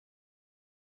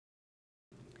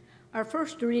Our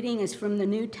first reading is from the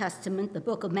New Testament, the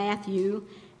book of Matthew,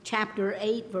 chapter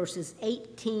 8, verses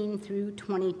 18 through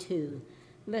 22.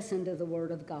 Listen to the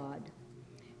word of God.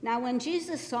 Now, when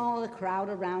Jesus saw the crowd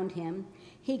around him,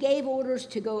 he gave orders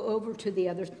to go over to the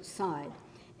other side.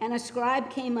 And a scribe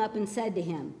came up and said to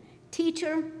him,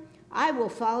 "Teacher, I will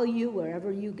follow you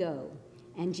wherever you go."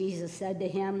 And Jesus said to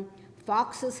him,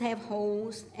 "Foxes have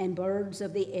holes, and birds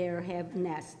of the air have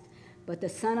nests, but the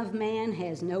Son of Man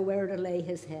has nowhere to lay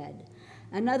his head."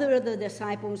 Another of the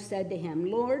disciples said to him,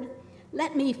 "Lord,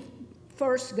 let me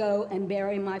first go and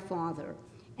bury my father."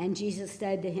 And Jesus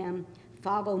said to him,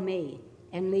 "Follow me,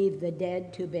 and leave the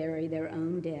dead to bury their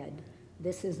own dead."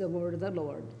 This is the word of the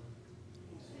Lord.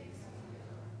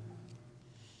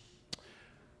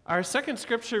 Our second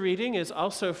scripture reading is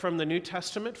also from the New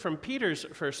Testament, from Peter's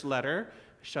first letter.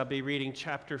 I shall be reading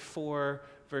chapter 4,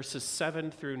 verses 7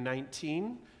 through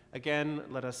 19. Again,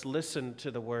 let us listen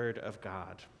to the word of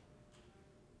God.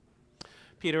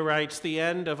 Peter writes, "The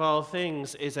end of all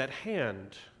things is at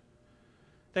hand.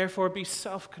 Therefore be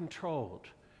self-controlled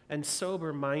and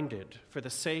sober-minded for the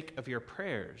sake of your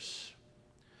prayers.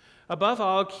 Above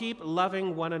all, keep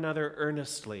loving one another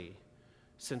earnestly,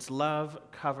 since love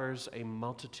covers a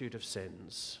multitude of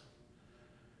sins.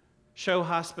 Show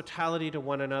hospitality to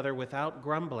one another without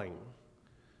grumbling.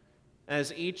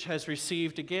 As each has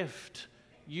received a gift,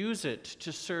 use it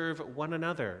to serve one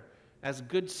another as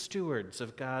good stewards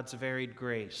of God's varied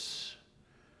grace.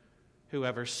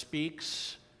 Whoever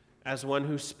speaks, as one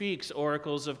who speaks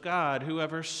oracles of God.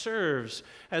 Whoever serves,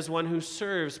 as one who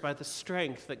serves by the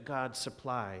strength that God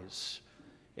supplies,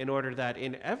 in order that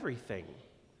in everything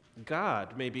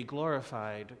God may be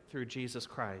glorified through Jesus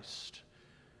Christ.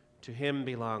 To him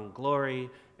belong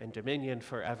glory and dominion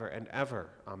forever and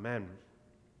ever. Amen.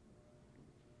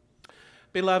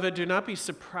 Beloved, do not be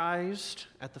surprised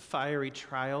at the fiery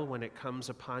trial when it comes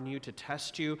upon you to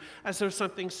test you as though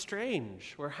something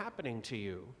strange were happening to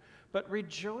you, but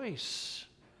rejoice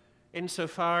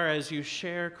insofar as you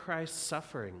share Christ's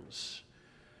sufferings,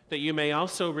 that you may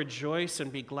also rejoice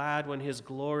and be glad when his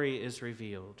glory is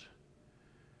revealed.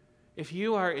 If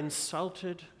you are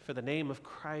insulted for the name of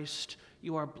Christ,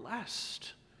 you are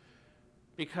blessed,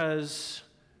 because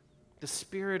the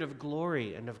Spirit of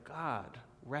glory and of God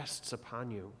rests upon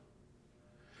you.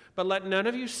 But let none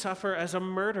of you suffer as a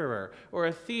murderer or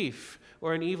a thief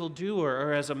or an evildoer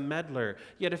or as a meddler.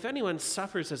 Yet if anyone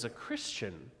suffers as a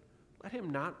Christian, let him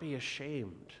not be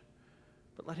ashamed,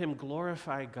 but let him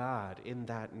glorify God in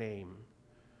that name.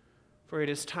 For it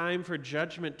is time for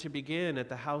judgment to begin at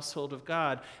the household of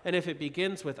God. And if it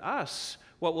begins with us,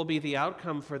 what will be the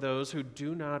outcome for those who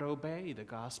do not obey the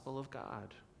gospel of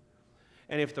God?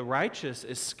 And if the righteous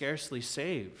is scarcely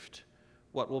saved,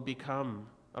 what will become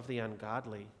of the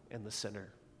ungodly and the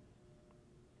sinner?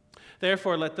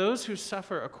 Therefore, let those who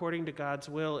suffer according to God's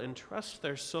will entrust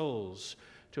their souls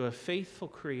to a faithful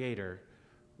Creator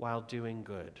while doing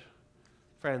good.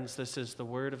 Friends, this is the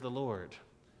word of the Lord.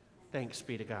 Thanks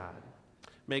be to God.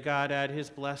 May God add his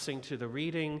blessing to the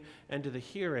reading and to the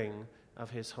hearing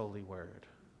of his holy word.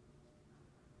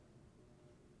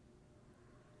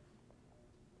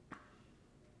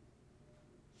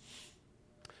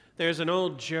 There's an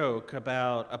old joke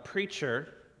about a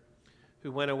preacher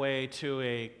who went away to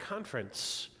a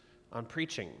conference on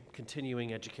preaching,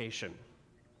 continuing education.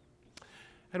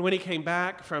 And when he came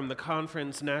back from the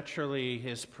conference, naturally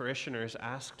his parishioners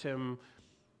asked him,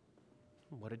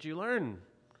 "What did you learn?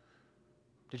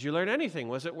 Did you learn anything?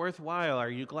 Was it worthwhile?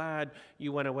 Are you glad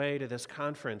you went away to this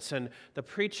conference?" And the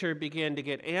preacher began to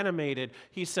get animated.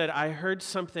 He said, "I heard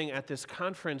something at this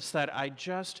conference that I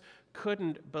just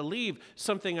couldn't believe,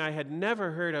 something I had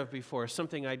never heard of before,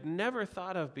 something I'd never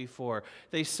thought of before."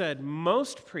 They said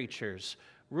most preachers,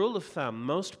 rule of thumb,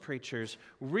 most preachers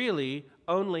really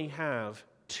only have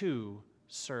 2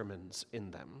 sermons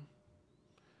in them.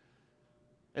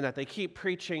 And that they keep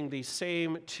preaching the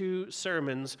same 2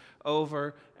 sermons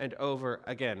over and over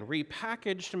again,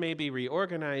 repackaged, maybe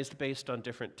reorganized based on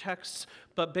different texts,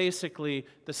 but basically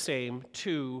the same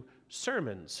 2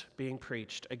 sermons being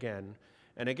preached again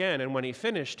and again. And when he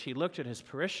finished, he looked at his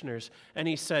parishioners and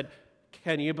he said,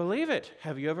 "Can you believe it?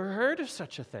 Have you ever heard of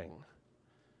such a thing?"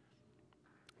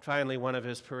 Finally, one of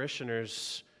his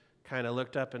parishioners kind of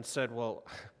looked up and said, "Well,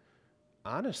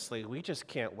 honestly, we just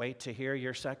can't wait to hear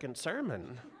your second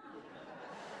sermon."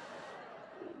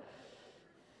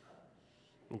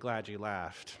 I'm glad you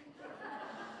laughed.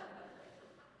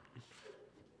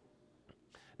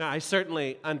 Now, I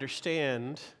certainly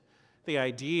understand the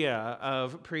idea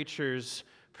of preachers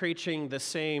preaching the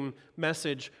same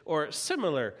message or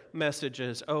similar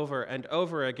messages over and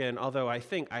over again, although I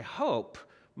hope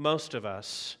most of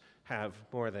us have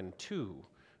more than two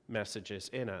messages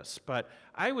in us. But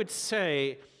I would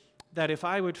say that if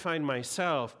I would find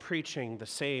myself preaching the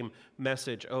same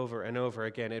message over and over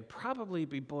again, it'd probably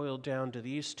be boiled down to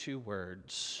these two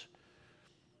words: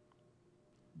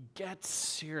 get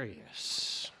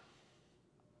serious.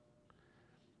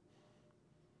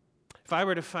 If I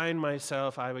were to find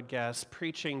myself, I would guess,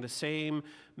 preaching the same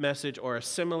message or a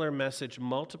similar message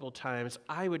multiple times,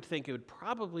 I would think it would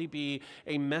probably be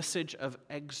a message of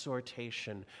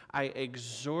exhortation. I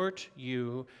exhort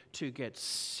you to get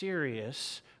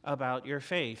serious about your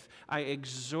faith. I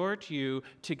exhort you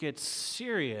to get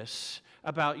serious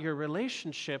about your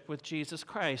relationship with Jesus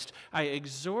Christ. I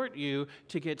exhort you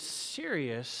to get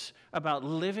serious about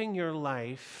living your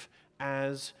life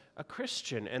as a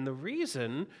Christian. And the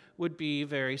reason would be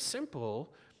very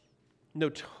simple.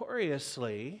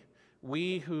 Notoriously,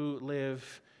 we who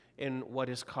live in what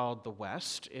is called the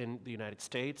West, in the United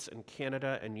States and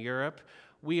Canada and Europe,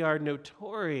 we are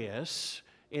notorious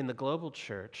in the global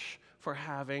church for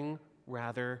having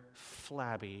rather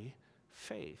flabby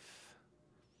faith.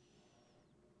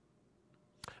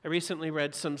 I recently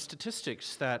read some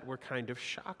statistics that were kind of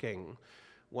shocking.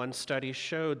 One study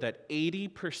showed that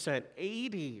 80%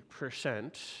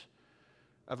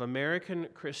 of American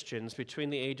Christians between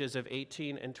the ages of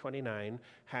 18 and 29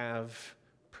 have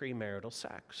premarital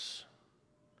sex.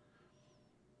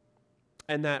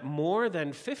 And that more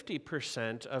than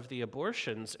 50% of the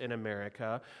abortions in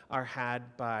America are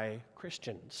had by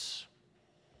Christians.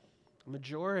 A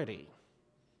majority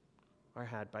are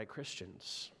had by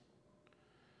Christians.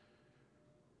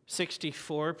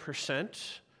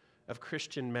 64% of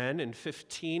Christian men and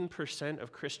 15%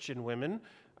 of Christian women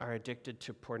are addicted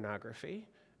to pornography,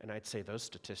 and I'd say those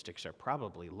statistics are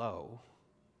probably low.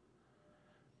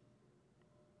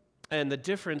 And the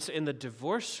difference in the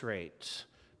divorce rate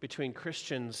between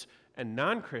Christians and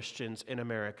non-Christians in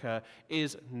America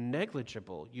is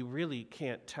negligible. You really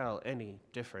can't tell any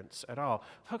difference at all.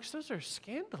 Folks, those are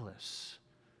scandalous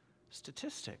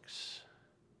statistics.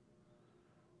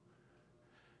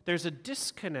 There's a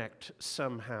disconnect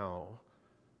somehow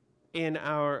in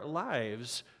our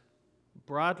lives,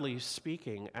 broadly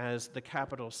speaking, as the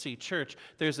capital C church.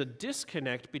 There's a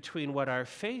disconnect between what our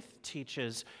faith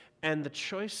teaches and the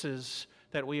choices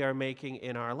that we are making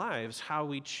in our lives, how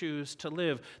we choose to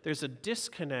live. There's a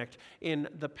disconnect in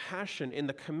the passion, in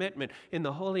the commitment, in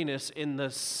the holiness, in the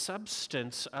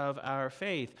substance of our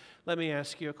faith. Let me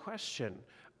ask you a question.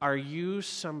 Are you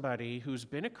somebody who's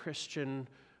been a Christian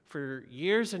for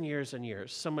years and years and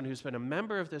years, someone who's been a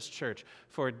member of this church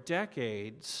for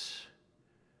decades,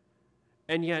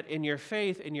 and yet in your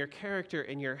faith, in your character,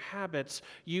 in your habits,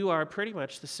 you are pretty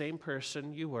much the same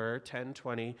person you were 10,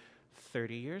 20,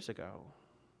 30 years ago?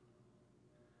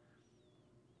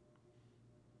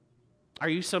 Are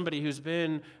you somebody who's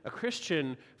been a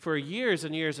Christian for years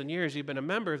and years and years? You've been a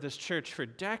member of this church for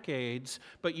decades,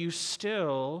 but you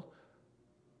still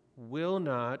will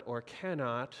not or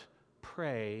cannot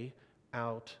pray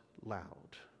out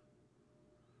loud.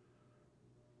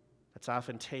 That's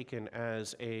often taken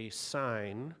as a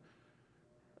sign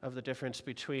of the difference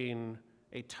between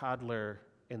a toddler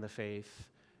in the faith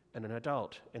and an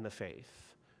adult in the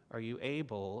faith. Are you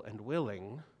able and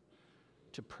willing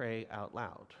to pray out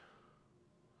loud?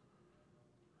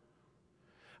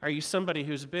 Are you somebody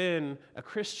who's been a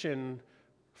Christian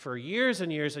for years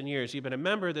and years and years? You've been a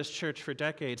member of this church for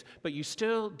decades, but you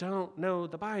still don't know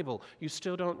the Bible. You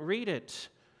still don't read it.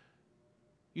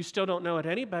 You still don't know it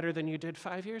any better than you did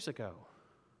 5 years ago.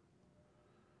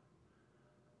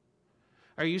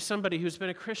 Are you somebody who's been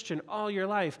a Christian all your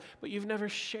life, but you've never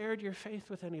shared your faith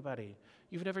with anybody?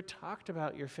 You've never talked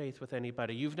about your faith with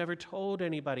anybody. You've never told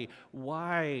anybody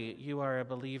why you are a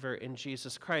believer in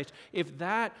Jesus Christ. If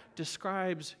that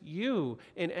describes you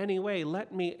in any way,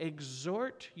 let me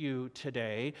exhort you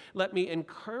today. Let me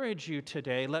encourage you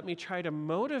today. Let me try to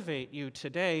motivate you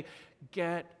today.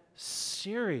 Get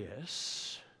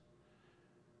serious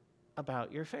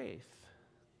about your faith.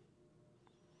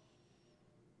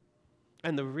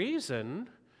 And the reason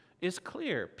is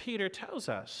clear. Peter tells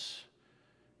us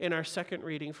in our second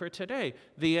reading for today,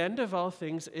 the end of all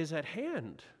things is at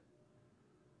hand.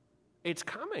 It's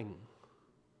coming.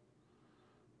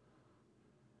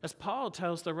 As Paul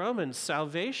tells the Romans,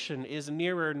 salvation is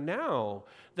nearer now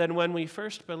than when we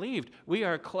first believed. We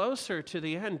are closer to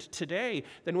the end today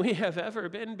than we have ever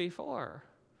been before.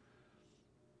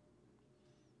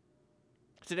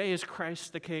 Today is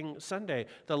Christ the King Sunday,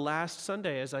 the last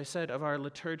Sunday, as I said, of our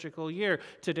liturgical year.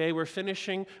 Today we're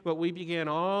finishing what we began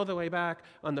all the way back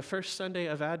on the first Sunday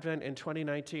of Advent in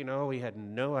 2019. Oh, we had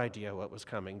no idea what was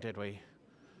coming, did we?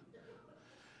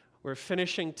 We're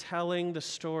finishing telling the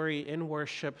story in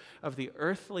worship of the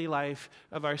earthly life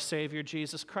of our Savior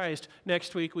Jesus Christ.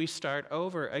 Next week we start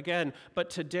over again, but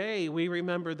today we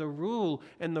remember the rule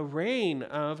and the reign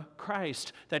of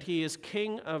Christ, that he is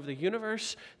King of the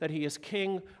universe, that he is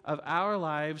King of our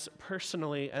lives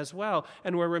personally as well.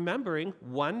 And we're remembering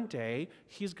one day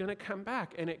he's going to come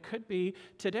back, and it could be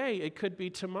today, it could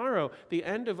be tomorrow. The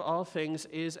end of all things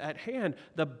is at hand.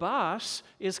 The boss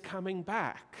is coming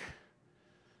back.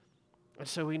 And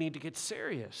so we need to get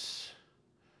serious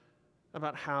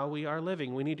about how we are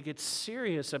living. We need to get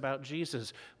serious about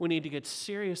Jesus. We need to get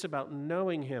serious about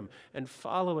knowing him and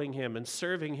following him and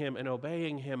serving him and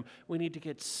obeying him. We need to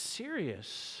get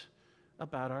serious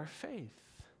about our faith.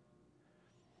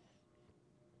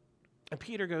 And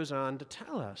Peter goes on to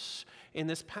tell us in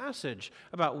this passage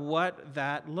about what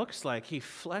that looks like. He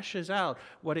fleshes out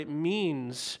what it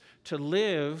means to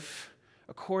live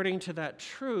according to that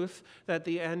truth that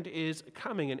the end is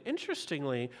coming. And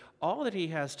interestingly, all that he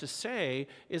has to say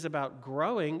is about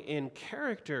growing in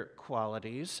character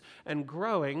qualities and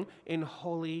growing in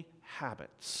holy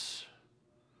habits.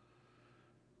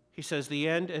 He says, the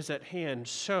end is at hand,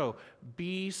 so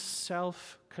be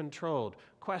self-controlled.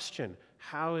 Question,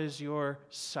 how is your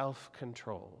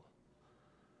self-control?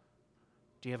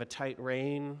 Do you have a tight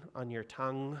rein on your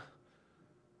tongue?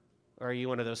 Or are you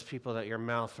one of those people that your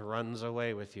mouth runs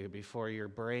away with you before your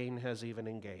brain has even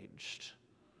engaged?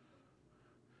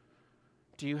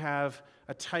 Do you have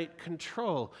a tight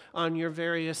control on your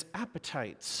various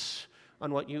appetites,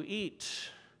 on what you eat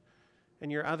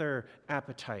and your other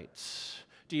appetites?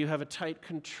 Do you have a tight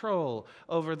control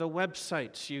over the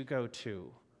websites you go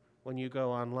to when you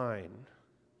go online?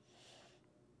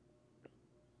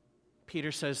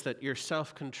 Peter says that your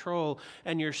self-control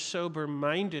and your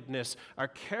sober-mindedness are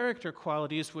character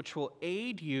qualities which will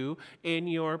aid you in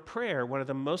your prayer. One of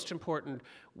the most important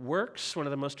works, one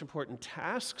of the most important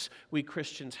tasks we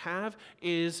Christians have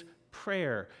is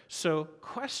prayer. So,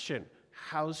 question,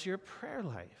 how's your prayer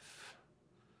life?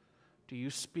 Do you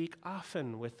speak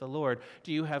often with the Lord?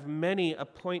 Do you have many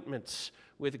appointments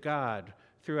with God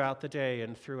throughout the day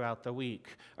and throughout the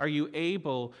week? Are you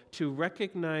able to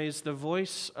recognize the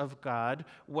voice of God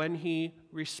when he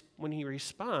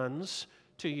responds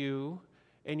to you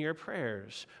in your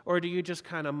prayers? Or do you just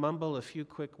kind of mumble a few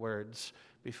quick words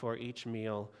before each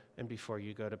meal and before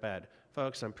you go to bed?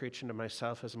 Folks, I'm preaching to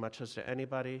myself as much as to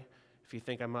anybody. If you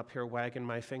think I'm up here wagging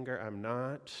my finger, I'm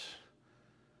not.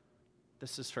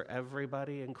 This is for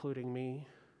everybody, including me.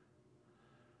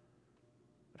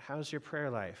 But how's your prayer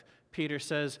life? Peter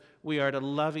says we are to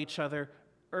love each other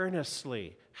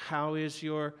earnestly. How is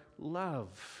your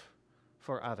love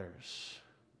for others?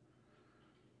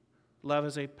 Love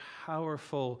is a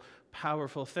powerful,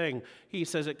 powerful thing. He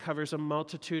says it covers a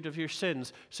multitude of your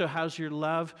sins. So how's your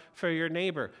love for your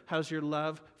neighbor? How's your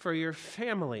love for your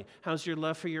family? How's your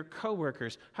love for your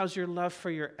coworkers? How's your love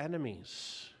for your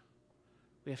enemies?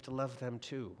 We have to love them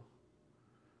too.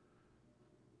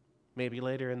 Maybe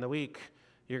later in the week,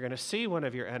 you're going to see one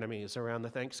of your enemies around the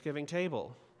Thanksgiving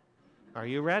table. Are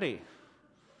you ready?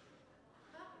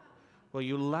 Will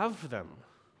you love them?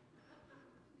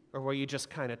 Or will you just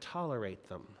kind of tolerate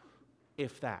them,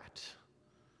 if that?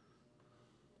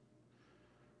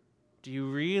 Do you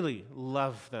really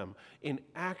love them in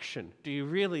action? Do you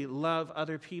really love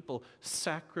other people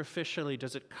sacrificially?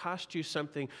 Does it cost you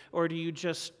something? Or do you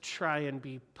just try and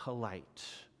be polite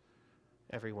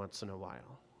every once in a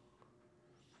while?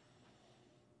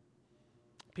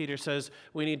 Peter says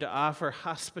we need to offer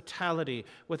hospitality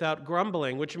without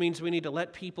grumbling, which means we need to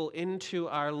let people into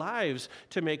our lives,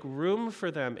 to make room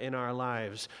for them in our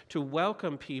lives, to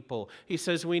welcome people. He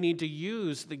says we need to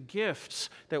use the gifts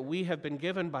that we have been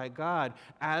given by God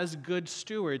as good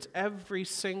stewards. Every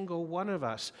single one of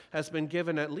us has been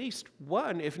given at least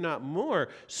one, if not more,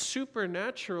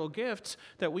 supernatural gifts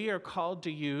that we are called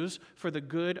to use for the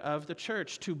good of the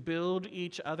church, to build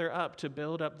each other up, to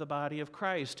build up the body of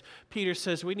Christ. Peter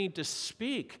says we need to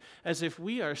speak as if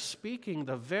we are speaking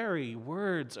the very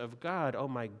words of God. Oh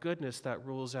my goodness, that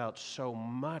rules out so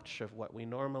much of what we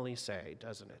normally say,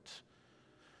 doesn't it?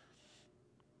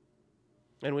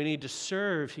 And we need to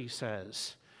serve, he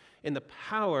says, in the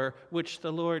power which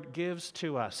the Lord gives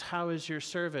to us. How is your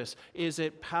service? Is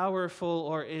it powerful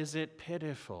or is it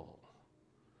pitiful?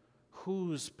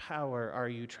 Whose power are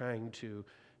you trying to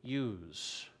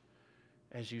use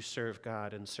as you serve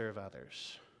God and serve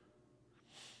others?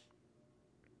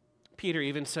 Peter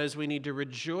even says we need to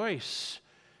rejoice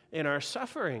in our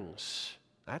sufferings.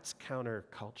 That's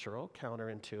countercultural,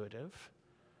 counterintuitive.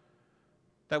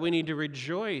 That we need to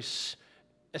rejoice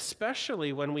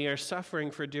especially when we are suffering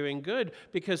for doing good,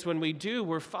 because when we do,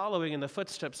 we're following in the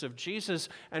footsteps of Jesus,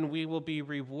 and we will be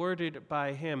rewarded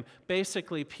by him.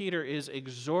 Basically, Peter is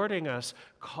exhorting us,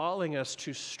 calling us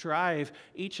to strive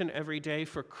each and every day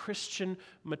for Christian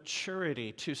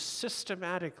maturity, to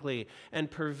systematically and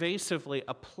pervasively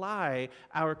apply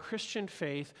our Christian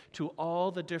faith to all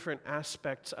the different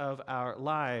aspects of our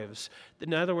lives.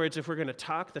 In other words, if we're going to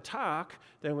talk the talk,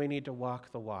 then we need to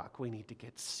walk the walk. We need to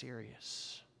get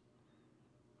serious.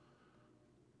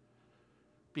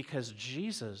 Because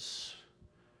Jesus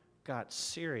got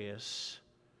serious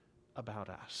about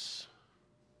us.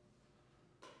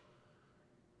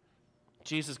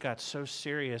 Jesus got so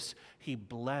serious, he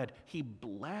bled. He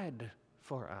bled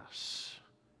for us.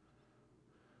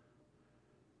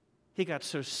 He got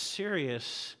so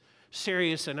serious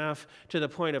enough to the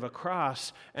point of a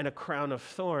cross and a crown of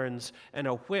thorns and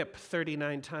a whip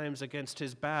 39 times against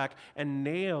his back and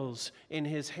nails in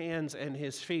his hands and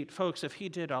his feet. Folks, if he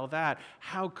did all that,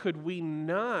 how could we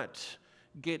not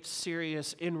get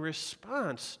serious in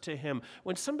response to him?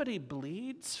 When somebody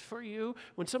bleeds for you,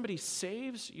 when somebody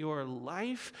saves your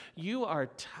life, you are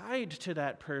tied to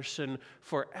that person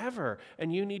forever,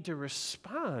 and you need to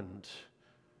respond.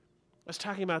 I was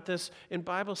talking about this in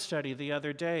Bible study the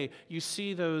other day. You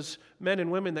see those men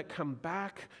and women that come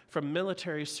back from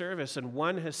military service, and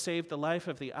one has saved the life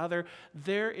of the other.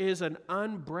 There is an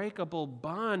unbreakable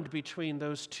bond between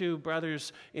those two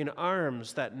brothers in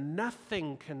arms that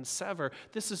nothing can sever.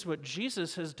 This is what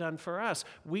Jesus has done for us.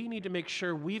 We need to make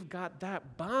sure we've got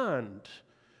that bond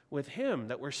with him,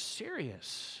 that we're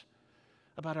serious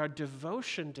about our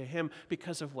devotion to him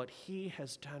because of what he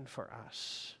has done for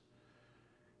us.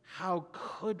 How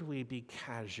could we be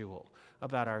casual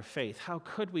about our faith? How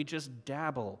could we just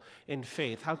dabble in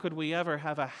faith? How could we ever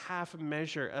have a half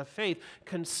measure of faith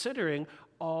considering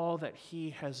all that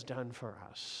he has done for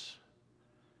us?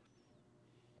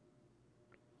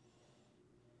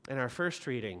 In our first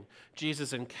reading,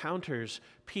 Jesus encounters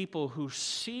people who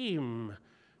seem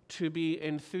to be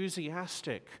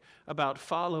enthusiastic about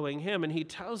following him, and he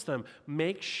tells them,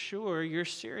 make sure you're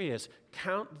serious.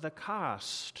 Count the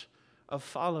cost of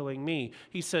following me.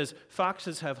 He says,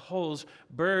 foxes have holes,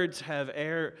 birds of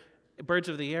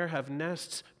the air have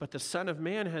nests, but the Son of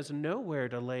Man has nowhere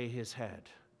to lay his head.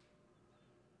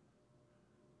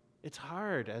 It's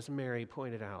hard, as Mary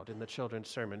pointed out in the children's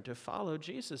sermon, to follow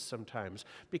Jesus sometimes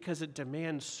because it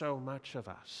demands so much of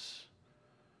us.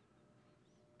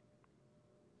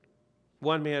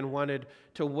 One man wanted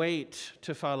to wait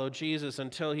to follow Jesus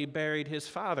until he buried his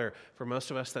father. For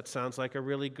most of us, that sounds like a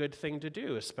really good thing to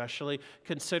do, especially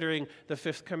considering the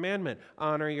fifth commandment,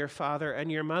 honor your father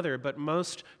and your mother. But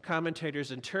most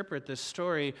commentators interpret this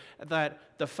story that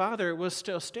the father was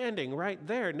still standing right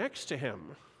there next to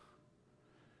him.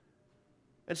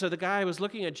 And so the guy was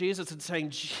looking at Jesus and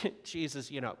saying,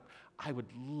 Jesus, I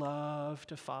would love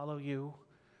to follow you,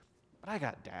 but I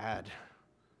got Dad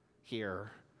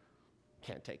here.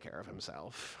 Can't take care of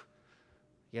himself,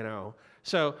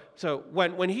 So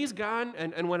when he's gone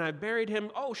and when I buried him,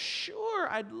 oh, sure,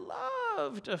 I'd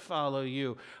love to follow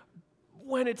you.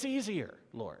 When it's easier,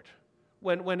 Lord,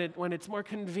 when it's more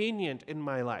convenient in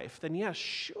my life, then yes,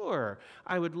 sure,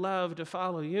 I would love to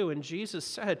follow you. And Jesus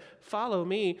said, follow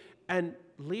me and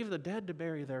leave the dead to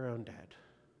bury their own dead.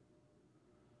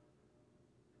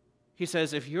 He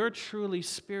says, if you're truly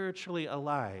spiritually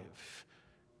alive,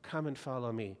 come and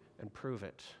follow me and prove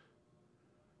it.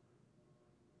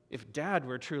 If Dad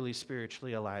were truly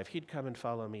spiritually alive, he'd come and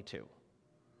follow me too.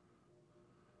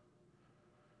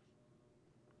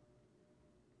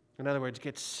 In other words,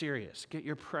 get serious. Get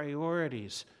your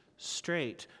priorities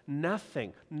straight.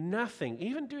 Nothing,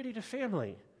 even duty to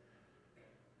family,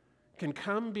 can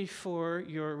come before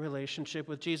your relationship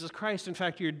with Jesus Christ. In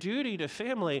fact, your duty to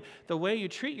family, the way you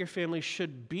treat your family,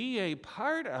 should be a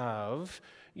part of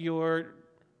your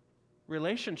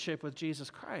relationship with Jesus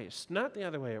Christ, not the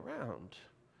other way around.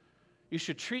 You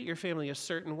should treat your family a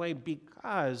certain way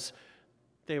because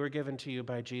they were given to you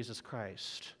by Jesus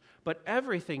Christ. But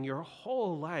everything, your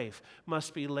whole life,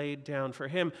 must be laid down for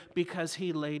him because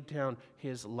he laid down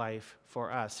his life for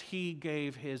us. He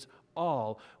gave his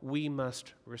all. We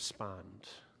must respond.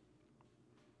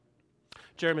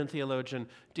 German theologian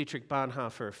Dietrich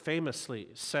Bonhoeffer famously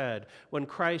said, when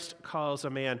Christ calls a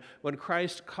man, when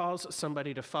Christ calls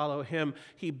somebody to follow him,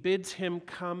 he bids him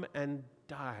come and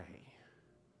die.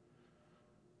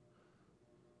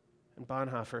 And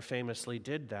Bonhoeffer famously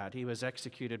did that. He was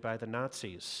executed by the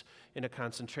Nazis in a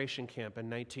concentration camp in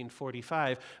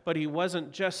 1945. But he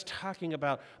wasn't just talking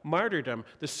about martyrdom,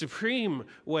 the supreme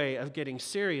way of getting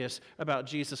serious about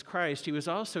Jesus Christ. He was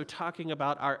also talking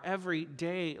about our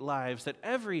everyday lives, that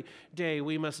every day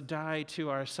we must die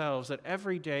to ourselves, that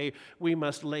every day we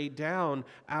must lay down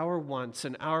our wants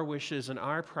and our wishes and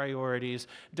our priorities,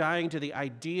 dying to the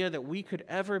idea that we could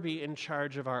ever be in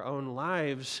charge of our own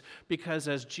lives, because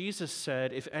as Jesus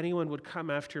said, if anyone would come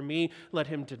after me, let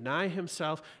him deny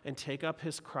himself and take up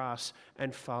his cross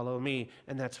and follow me.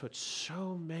 And that's what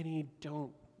so many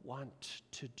don't want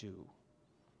to do.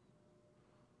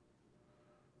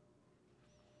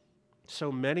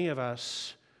 So many of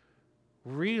us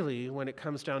really, when it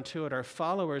comes down to it, are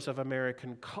followers of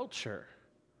American culture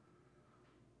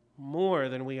more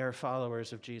than we are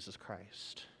followers of Jesus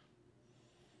Christ.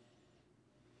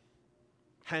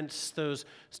 Hence those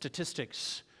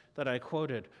statistics that I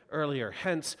quoted earlier.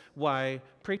 Hence why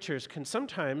preachers can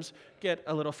sometimes get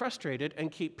a little frustrated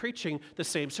and keep preaching the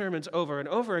same sermons over and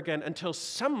over again until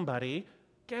somebody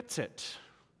gets it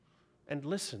and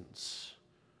listens.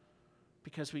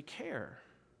 Because we care.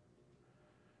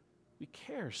 We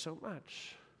care so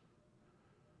much.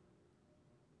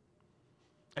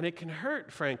 And it can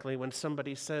hurt, frankly, when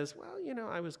somebody says, well,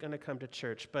 I was going to come to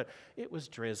church, but it was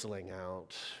drizzling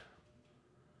out.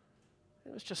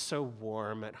 It was just so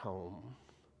warm at home.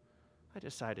 I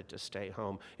decided to stay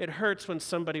home. It hurts when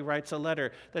somebody writes a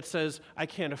letter that says, I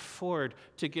can't afford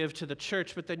to give to the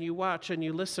church, but then you watch and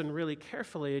you listen really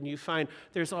carefully and you find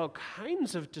there's all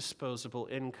kinds of disposable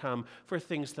income for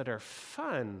things that are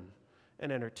fun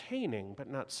and entertaining, but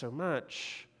not so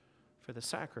much for the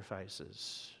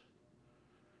sacrifices.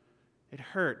 It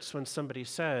hurts when somebody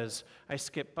says, I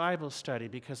skipped Bible study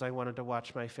because I wanted to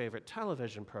watch my favorite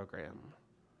television program.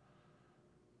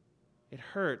 It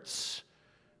hurts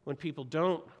when people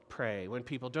don't pray, when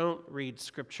people don't read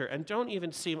Scripture, and don't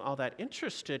even seem all that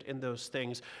interested in those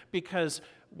things, because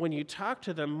when you talk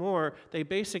to them more, they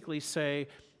basically say,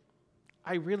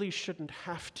 I really shouldn't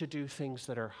have to do things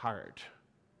that are hard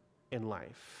in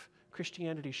life.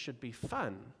 Christianity should be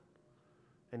fun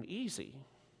and easy.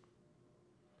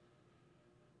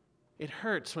 It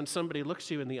hurts when somebody looks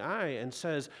you in the eye and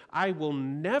says, I will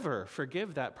never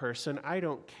forgive that person. I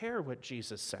don't care what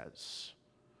Jesus says.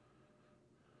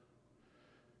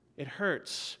 It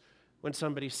hurts when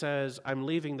somebody says, I'm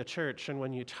leaving the church, and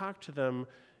when you talk to them,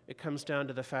 it comes down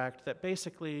to the fact that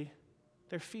basically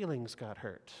their feelings got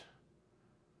hurt.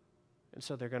 And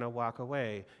so they're going to walk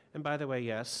away. And by the way,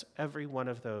 yes, every one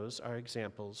of those are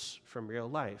examples from real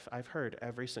life. I've heard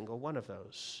every single one of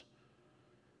those.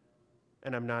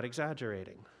 And I'm not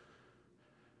exaggerating.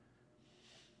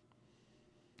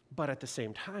 But at the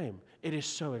same time, it is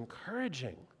so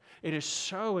encouraging. It is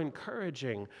so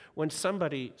encouraging when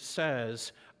somebody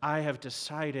says, I have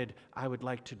decided I would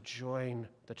like to join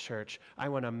the church. I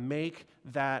want to make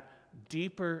that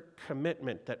deeper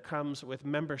commitment that comes with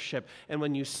membership. And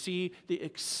when you see the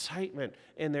excitement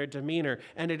in their demeanor,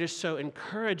 and it is so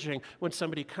encouraging when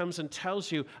somebody comes and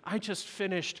tells you, I just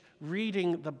finished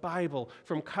reading the Bible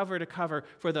from cover to cover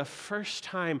for the first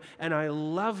time, and I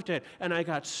loved it, and I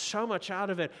got so much out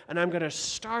of it, and I'm going to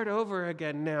start over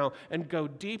again now and go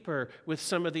deeper with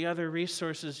some of the other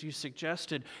resources you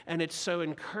suggested. And it's so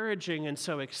encouraging and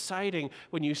so exciting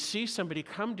when you see somebody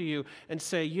come to you and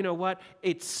say, you know what,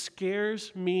 it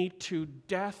scares me to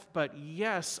death, but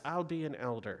yes, I'll be an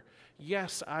elder.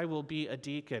 Yes, I will be a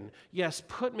deacon. Yes,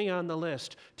 put me on the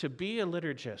list to be a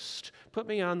liturgist. Put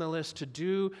me on the list to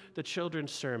do the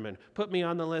children's sermon. Put me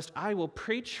on the list. I will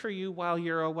preach for you while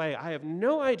you're away. I have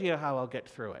no idea how I'll get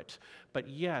through it, but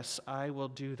yes, I will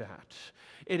do that.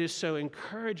 It is so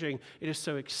encouraging. It is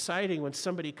so exciting when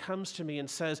somebody comes to me and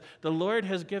says, the Lord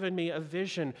has given me a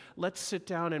vision. Let's sit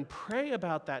down and pray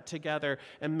about that together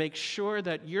and make sure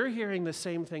that you're hearing the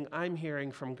same thing I'm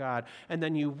hearing from God. And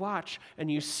then you watch and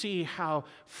you see how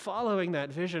following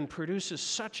that vision produces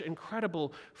such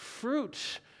incredible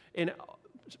fruit in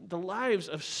the lives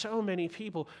of so many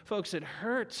people. Folks, it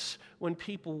hurts when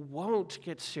people won't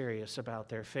get serious about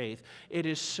their faith. It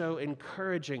is so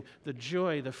encouraging, the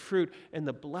joy, the fruit, and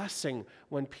the blessing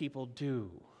when people do.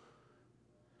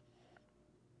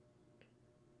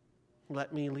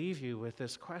 Let me leave you with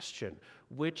this question.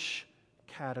 Which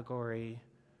category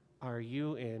are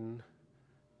you in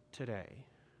today?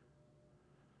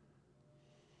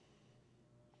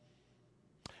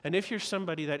 And if you're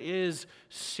somebody that is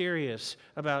serious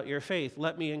about your faith,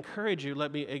 let me encourage you,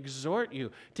 let me exhort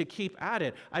you to keep at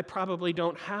it. I probably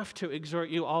don't have to exhort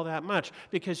you all that much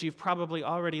because you've probably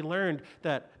already learned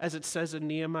that, as it says in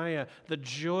Nehemiah, the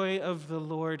joy of the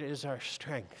Lord is our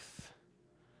strength.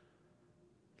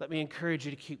 Let me encourage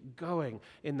you to keep going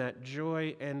in that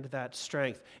joy and that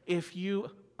strength. If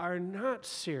you are not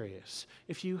serious,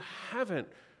 if you haven't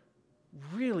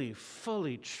really,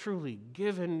 fully, truly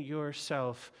given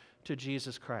yourself to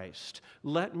Jesus Christ,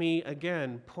 let me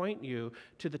again point you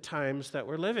to the times that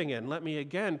we're living in. Let me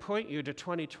again point you to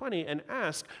 2020 and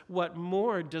ask, what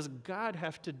more does God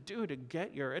have to do to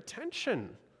get your attention?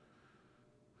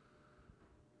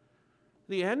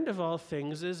 The end of all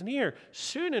things is near.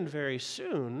 Soon and very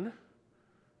soon,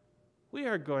 we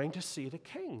are going to see the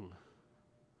King.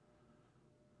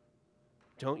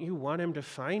 Don't you want him to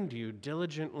find you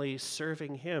diligently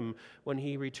serving him when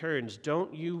he returns?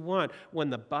 Don't you want,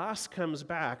 when the boss comes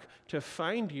back, to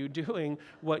find you doing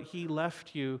what he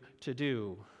left you to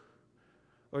do?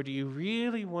 Or do you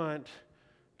really want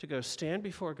to go stand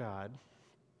before God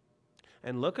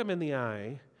and look him in the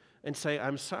eye and say,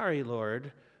 I'm sorry,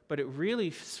 Lord, but it really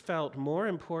felt more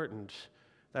important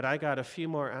that I got a few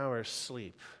more hours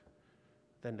sleep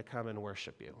than to come and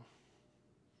worship you?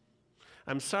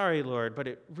 I'm sorry, Lord, but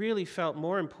it really felt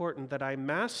more important that I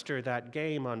master that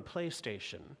game on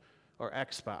PlayStation or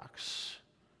Xbox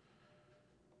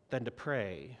than to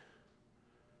pray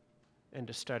and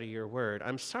to study your word.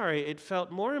 I'm sorry, it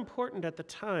felt more important at the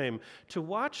time to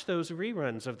watch those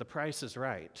reruns of The Price is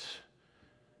Right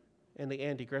and The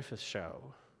Andy Griffith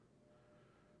Show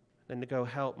than to go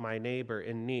help my neighbor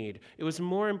in need. It was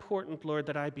more important, Lord,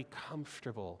 that I be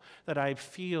comfortable, that I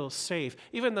feel safe,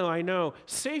 even though I know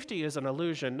safety is an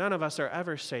illusion. None of us are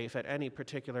ever safe at any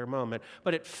particular moment,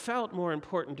 but it felt more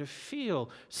important to feel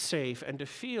safe and to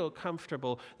feel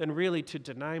comfortable than really to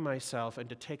deny myself and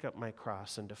to take up my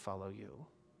cross and to follow you.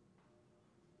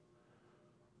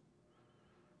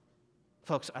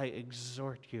 Folks, I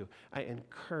exhort you, I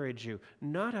encourage you,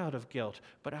 not out of guilt,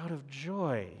 but out of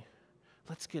joy.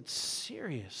 Let's get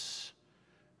serious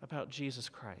about Jesus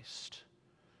Christ.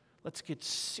 Let's get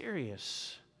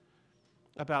serious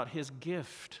about his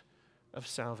gift of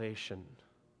salvation.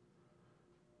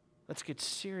 Let's get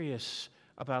serious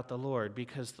about the Lord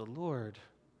because the Lord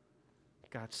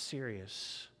got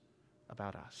serious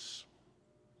about us.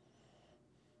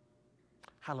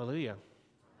 Hallelujah.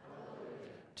 Hallelujah.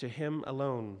 To him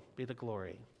alone be the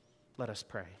glory. Let us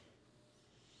pray.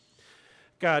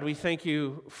 God, we thank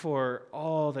you for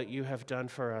all that you have done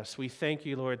for us. We thank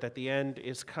you, Lord, that the end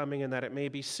is coming and that it may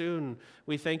be soon.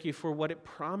 We thank you for what it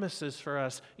promises for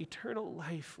us, eternal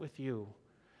life with you,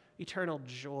 eternal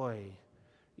joy,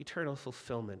 eternal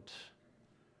fulfillment,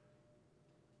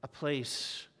 a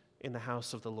place in the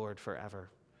house of the Lord forever.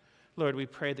 Lord, we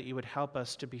pray that you would help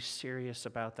us to be serious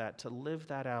about that, to live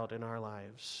that out in our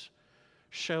lives.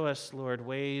 Show us, Lord,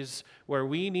 ways where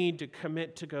we need to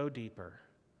commit to go deeper.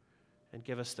 And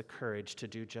give us the courage to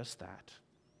do just that.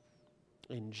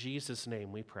 In Jesus'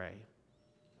 name we pray.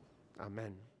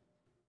 Amen.